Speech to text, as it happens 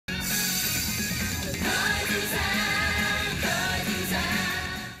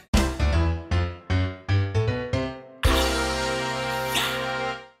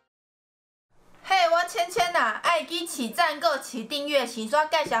我芊芊呐，爱记起赞、个起订阅、起刷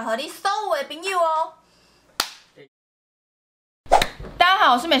介绍和你所有的朋友哦。大家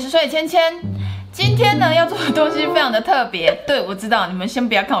好，我是美食水芊芊。今天呢要做的东西非常的特别，对我知道你们先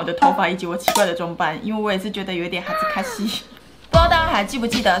不要看我的头发以及我奇怪的装扮，因为我也是觉得有一点哈兹卡西。不知道大家还记不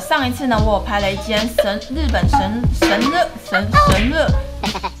记得上一次呢，我有拍了一间日本神乐，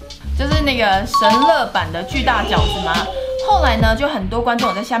就是那个神乐版的巨大饺子吗？后来呢，就很多观众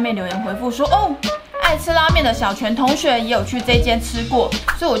有在下面留言回复说，哦，爱吃拉面的小泉同学也有去这间吃过，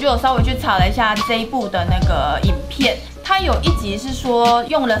所以我就有稍微去查了一下这一部的那个影片。他有一集是说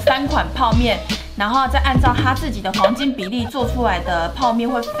用了3款泡面，然后再按照他自己的黄金比例做出来的泡面，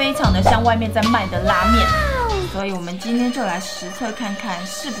会非常的像外面在卖的拉面。所以我们今天就来实测看看，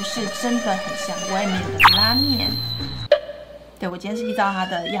是不是真的很像外面的拉面。对，我今天是依照他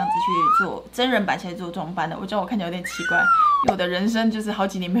的样子去做真人版去做装扮的，我觉得我看起来有点奇怪，因为我的人生就是好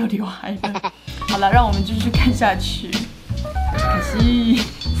几年没有刘海了。好了，让我们继续看下去。可惜，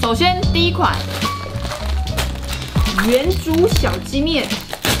首先第一款原煮小鸡面，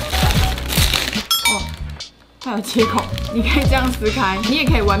哦，它有切口，你可以这样撕开，你也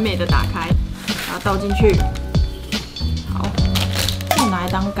可以完美的打开，然后倒进去。好，我拿来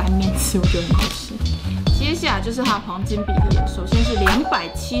当干面吃，我觉得很好吃。接下来就是它的黄金比例，首先是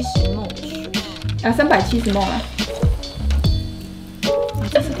270 ml， 370 ml 来，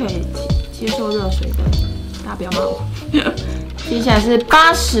这是可以接受热水的，大家不要骂我。接下来是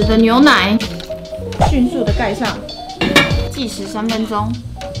80的牛奶，迅速的盖上，计时3分钟。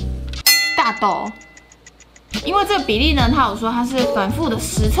大豆，因为这个比例呢，他有说它是反复的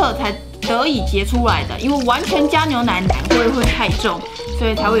实测才得以结出来的，因为完全加牛奶奶味会太重。所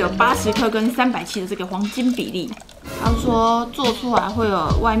以才会有80克跟370的这个黄金比例。他说做出来会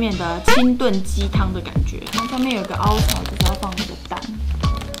有外面的清炖鸡汤的感觉，它上面有个凹槽，就是要放一个蛋，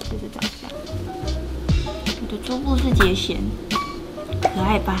就是长这样。我的桌布是节弦，可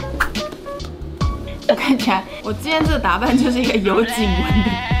爱吧？我看起来，我今天这个打扮就是一个有颈纹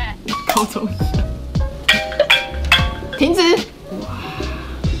的高中生。停止！哇，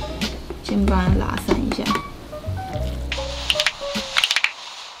先帮它拉散一下。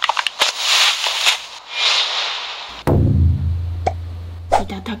い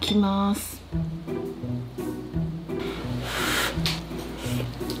ただきます。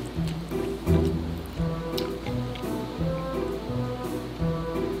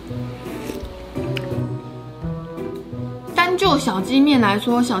单就小鸡面来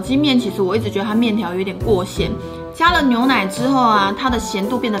说，小鸡面其实我一直觉得它面条有点过咸，加了牛奶之后啊，它的咸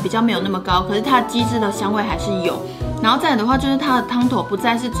度变得比较没有那么高，可是它的鸡汁的香味还是有。然后再来的话，就是它的汤头不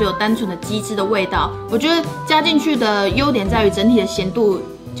再是只有单纯的鸡汁的味道，我觉得加进去的优点在于整体的咸度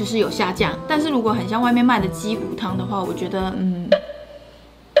就是有下降。但是如果很像外面卖的鸡骨汤的话，我觉得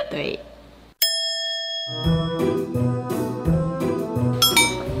对。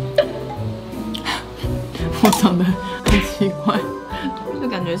我长得很奇怪，就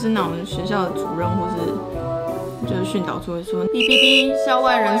感觉是那种学校的主任或是就是训导处会说，哔哔哔，校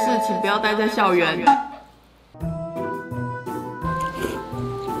外人士请不要待在校园。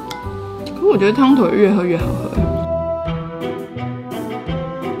可我觉得汤头越喝越好喝。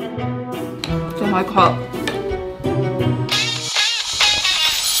最后一口。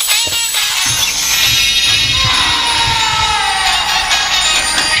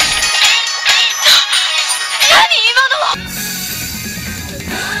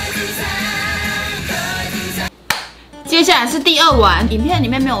接下来是第2碗，影片里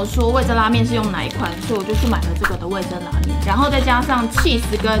面没有说味噌拉面是用哪一款，所以我就去买了这个的味噌拉面，然后再加上 cheese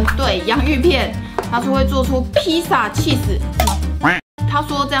跟洋芋片，他说会做出披萨 cheese， 他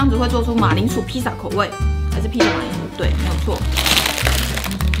说这样子会做出马铃薯披萨口味，还是披萨马铃薯？对，没有错。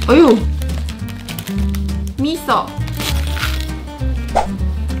哎呦 ，miso，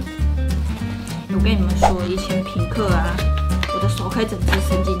 我跟你们说，以前品客啊，我的手可以整只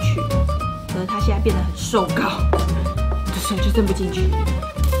伸进去，可是他现在变得很瘦高。手就伸不进去，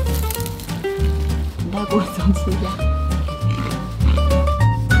等待过程吃一下。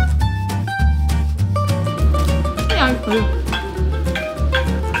哎呦，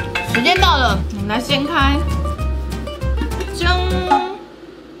时间到了，我们来掀开，蒸，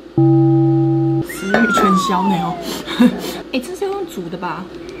食欲全消呢哦。哎，这是要用煮的吧？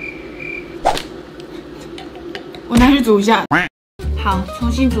我拿去煮一下。好，重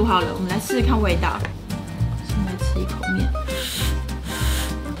新煮好了，我们来试试看味道。先来吃一口面。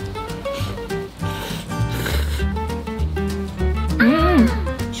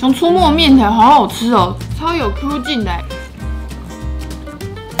熊出没面条好好吃哦，超有 Q 劲的。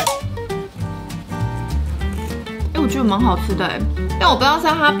我觉得蛮好吃的但我不知道是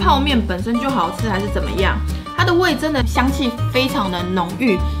它泡面本身就好吃还是怎么样。它的味真的香气非常的浓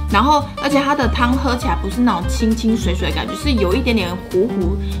郁，然后而且它的汤喝起来不是那种清清水水的感觉，是有一点点糊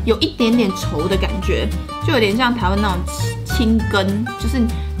糊，有一点点稠的感觉，就有点像台湾那种清羹，就是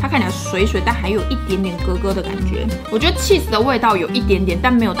它看起来水水，但还有一点点咯咯的感觉。我觉得 cheese 的味道有一点点，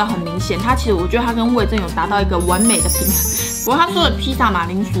但没有到很明显。它其实我觉得它跟味噌有达到一个完美的平衡。不过他说的披萨马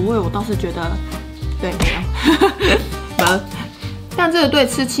铃薯味，我倒是觉得对没有。但这个对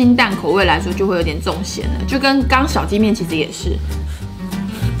吃清淡口味来说就会有点重咸了，就跟刚小鸡面其实也是。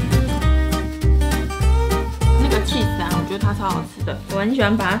那个 cheese 啊，我觉得它超好吃的，我很喜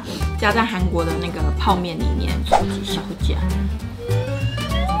欢把它加在韩国的那个泡面里面，超级小夹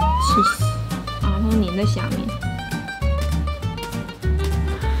cheese 啊，它粘在下面。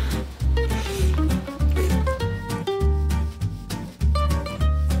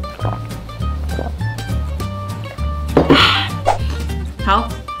好，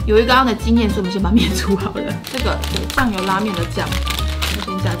由于刚刚的经验，所以我们先把面煮好了。这个酱油拉面的酱，我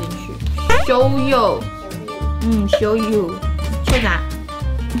先加进去。show you， show you， 确啥？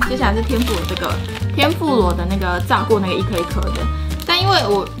接下来是天妇罗这个天妇罗的那个炸过那个一颗一颗的，但因为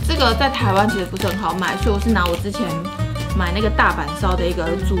我这个在台湾其实不是很好买，所以我是拿我之前买那个大阪烧的一个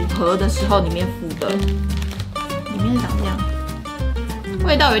组合的时候里面附的，里面是长这样，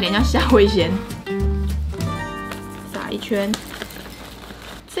味道有点像虾味鲜，撒一圈。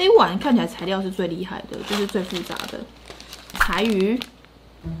这一碗看起来材料是最厉害的，就是最复杂的柴鱼。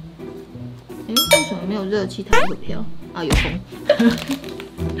为什么没有热气它会飘？啊，有风。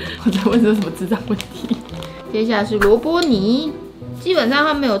我在问这什么智障问题？接下来是萝卜泥，基本上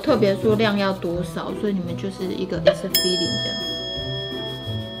它没有特别说量要多少，所以你们就是一个 it's a feeling 这样。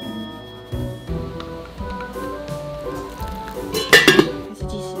开始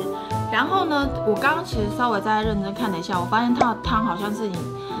计时。然后呢，我刚刚其实稍微再认真看了一下，我发现它的汤好像是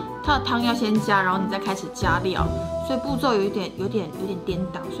它的汤要先加，然后你再开始加料，所以步骤有点颠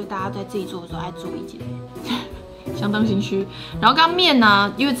倒，所以大家在自己做的时候爱注意一点，相当心虚。然后刚面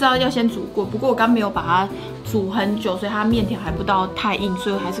呢，因为知道要先煮过，不过我刚没有把它煮很久，所以它面条还不到太硬，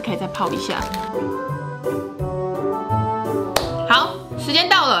所以还是可以再泡一下。好，时间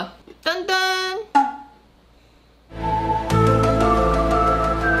到了，噔噔。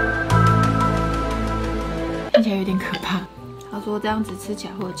看起来有点可怕。他说这样子吃起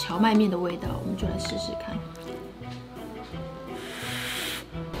来会有荞麦面的味道，我们就来试试看。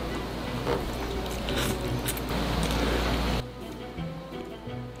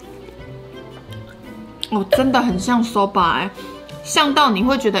哦，真的很像 soba 像到你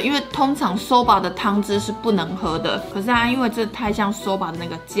会觉得，因为通常 soba 的汤汁是不能喝的，可是它因为这太像 soba 的那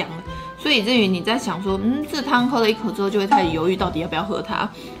个酱了，所以以至于你在想说，这汤喝了一口之后就会开始犹豫到底要不要喝它。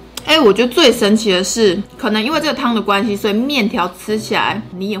我觉得最神奇的是，可能因为这个汤的关系，所以面条吃起来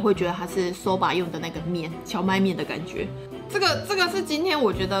你也会觉得它是 soba 用的那个面，荞麦面的感觉。这个是今天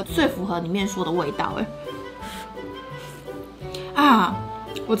我觉得最符合里面说的味道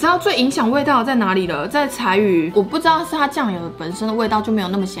我知道最影响味道在哪里了，在柴鱼。我不知道是它酱油本身的味道就没有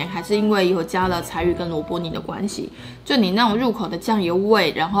那么咸，还是因为有加了柴鱼跟萝卜泥的关系，就你那种入口的酱油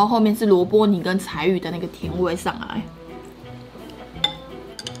味，然后后面是萝卜泥跟柴鱼的那个甜味上来。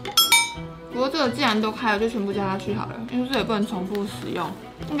不过这个既然都开了，就全部加下去好了，因为这也不能重复使用。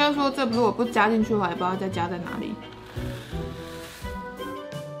应该说这如果不加进去的话，也不知道再加在哪里。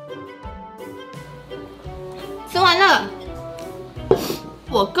吃完了。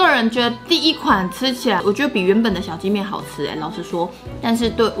我个人觉得第一款吃起来，我觉得比原本的小鸡面好吃老实说，但是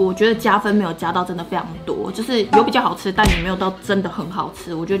对我觉得加分没有加到真的非常多，就是有比较好吃，但也没有到真的很好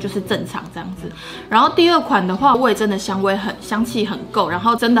吃，我觉得就是正常这样子。然后第二款的话，味真的香气很够，然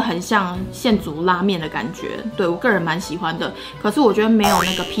后真的很像现煮拉面的感觉，对我个人蛮喜欢的。可是我觉得没有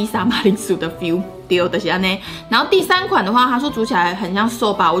那个披萨马铃薯的 feel。丢的是呢，然后第三款的话，他说煮起来很像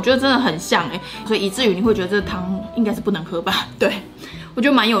soba，我觉得真的很像所以以至于你会觉得这个汤应该是不能喝吧？对，我觉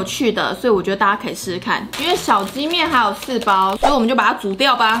得蛮有趣的，所以我觉得大家可以试试看。因为小鸡面还有4包，所以我们就把它煮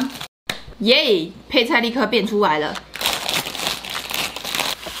掉吧。耶，配菜立刻变出来了。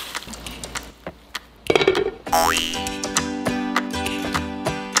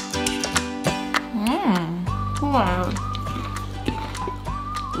出来了。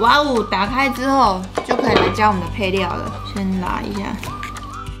哇哦！打开之后就可以来加我们的配料了。先拉一下，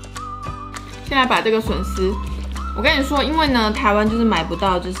现在把这个笋丝，我跟你说，因为呢台湾就是买不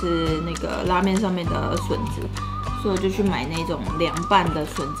到就是那个拉面上面的笋子，所以我就去买那种凉拌的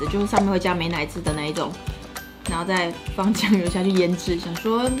笋子，就是上面会加美乃滋的那一种，然后再放酱油下去腌制。想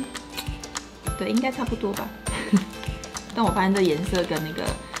说对，应该差不多吧。但我发现这颜色跟那个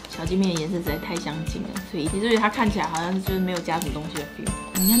小鸡面的颜色实在太相近了，所以以至于它看起来好像就是没有加什么东西的 feel。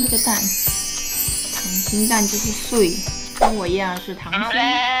你看这个蛋，溏心蛋就是碎，跟我一样是溏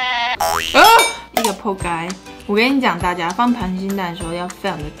心。一个破盖。我跟你讲，大家放溏心蛋的时候要非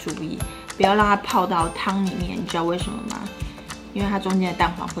常的注意，不要让它泡到汤里面。你知道为什么吗？因为它中间的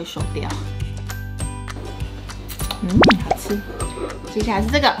蛋黄会熟掉。好吃。接下来是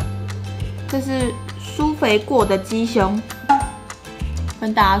这个，这是酥肥过的鸡胸。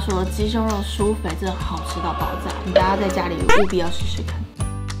跟大家说，鸡胸肉酥肥真的好吃到爆炸，你大家在家里务必要试试看。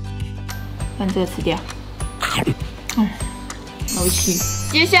把这个吃掉。好吃。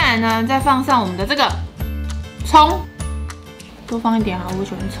接下来呢，再放上我们的这个葱，多放一点啊，我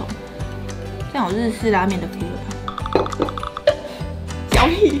喜欢葱，这样有日式拉面的 feel 吧。脚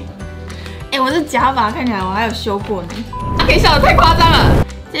皮，我这夹法看起来我还有修过呢，可以笑得太夸张了。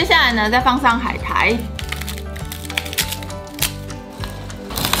接下来呢，再放上海苔，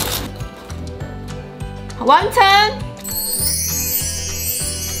完成。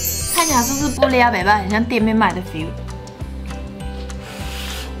看起来是不是玻璃啊北巴很像店面卖的 feel？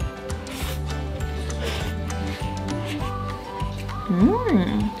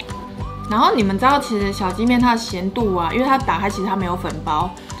然后你们知道，其实小鸡面它的咸度啊，因为它打开其实它没有粉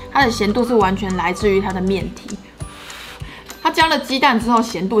包，它的咸度是完全来自于它的面体。它加了鸡蛋之后，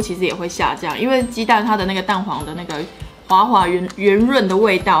咸度其实也会下降，因为鸡蛋它的那个蛋黄的那个滑滑圆润的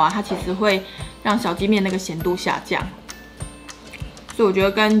味道啊，它其实会让小鸡面那个咸度下降。所以我觉得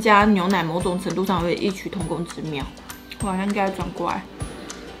跟加牛奶某种程度上有异曲同工之妙。我好像应该转过来，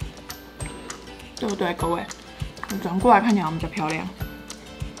对不对，各位？我转过来看起来比较漂亮。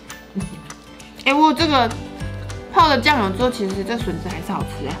我这个泡了酱油之后，其实这笋子还是好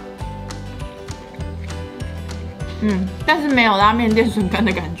吃啊。但是没有拉面店笋干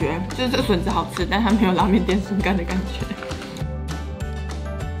的感觉，就是这笋子好吃，但它没有拉面店笋干的感觉。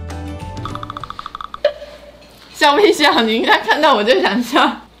笑屁笑，你应该看到我就想笑。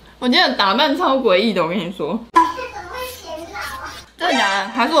我今天的打扮超诡异的，我跟你说。怎么会显老啊？真的假的？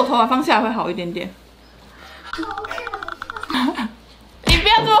还是我头发放下来会好一点点？你不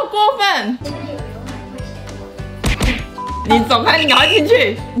要这么过分！你走开，你赶快进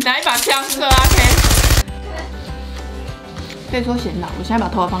去！你拿一把枪是吧 ？OK。可以说显老，我现在把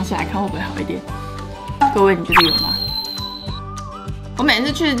头发放下来，看会不会好一点。各位，你觉得有吗？我每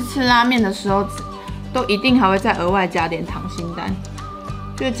次去吃拉面的时候，都一定还会再额外加点溏心蛋，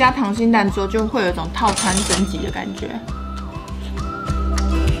就是加溏心蛋之后，就会有一种套餐升级的感觉。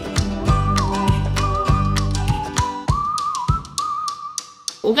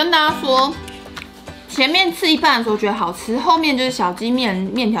我跟大家说，前面吃一半的时候觉得好吃，后面就是小鸡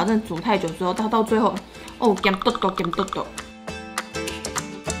面条真的煮太久之后，它到最后咸豆豆咸豆豆。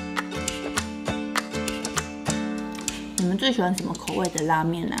你们最喜欢什么口味的拉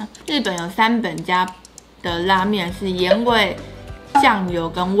面啊？日本有3本家的拉面是盐味、酱油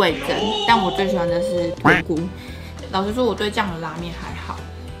跟味噌，但我最喜欢的是豚骨。老实说，我对酱油拉面还好，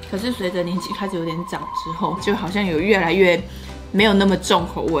可是随着年纪开始有点长之后，就好像有越来越没有那么重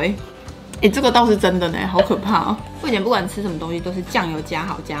口味。这个倒是真的呢，好可怕哦！我以前不管吃什么东西都是酱油加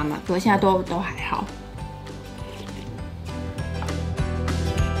好加满，可是现在都还好。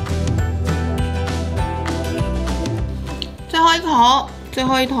最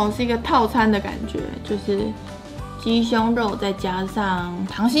后一口是一个套餐的感觉，就是鸡胸肉再加上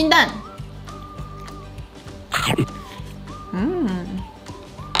溏心蛋。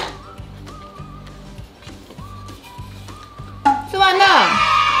吃完了。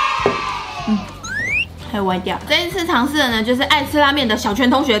还有歪掉。这一次尝试的呢，就是爱吃拉面的小泉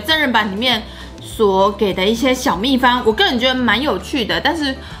同学真人版里面所给的一些小秘方，我个人觉得蛮有趣的，但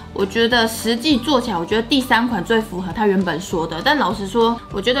是我觉得实际做起来，我觉得第3款最符合他原本说的。但老实说，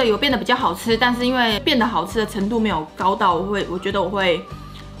我觉得有变得比较好吃，但是因为变得好吃的程度没有高到我觉得我会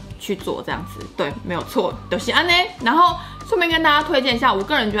去做这样子。对，没有错，就是安呢。然后顺便跟大家推荐一下，我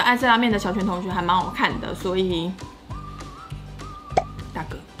个人觉得爱吃拉面的小泉同学还蛮好看的，所以大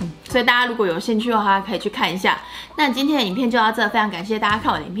哥。所以大家如果有兴趣的话，可以去看一下。那今天的影片就到这，非常感谢大家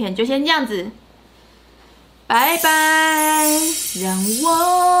看我的影片，就先这样子，拜拜。让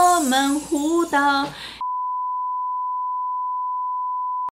我们互道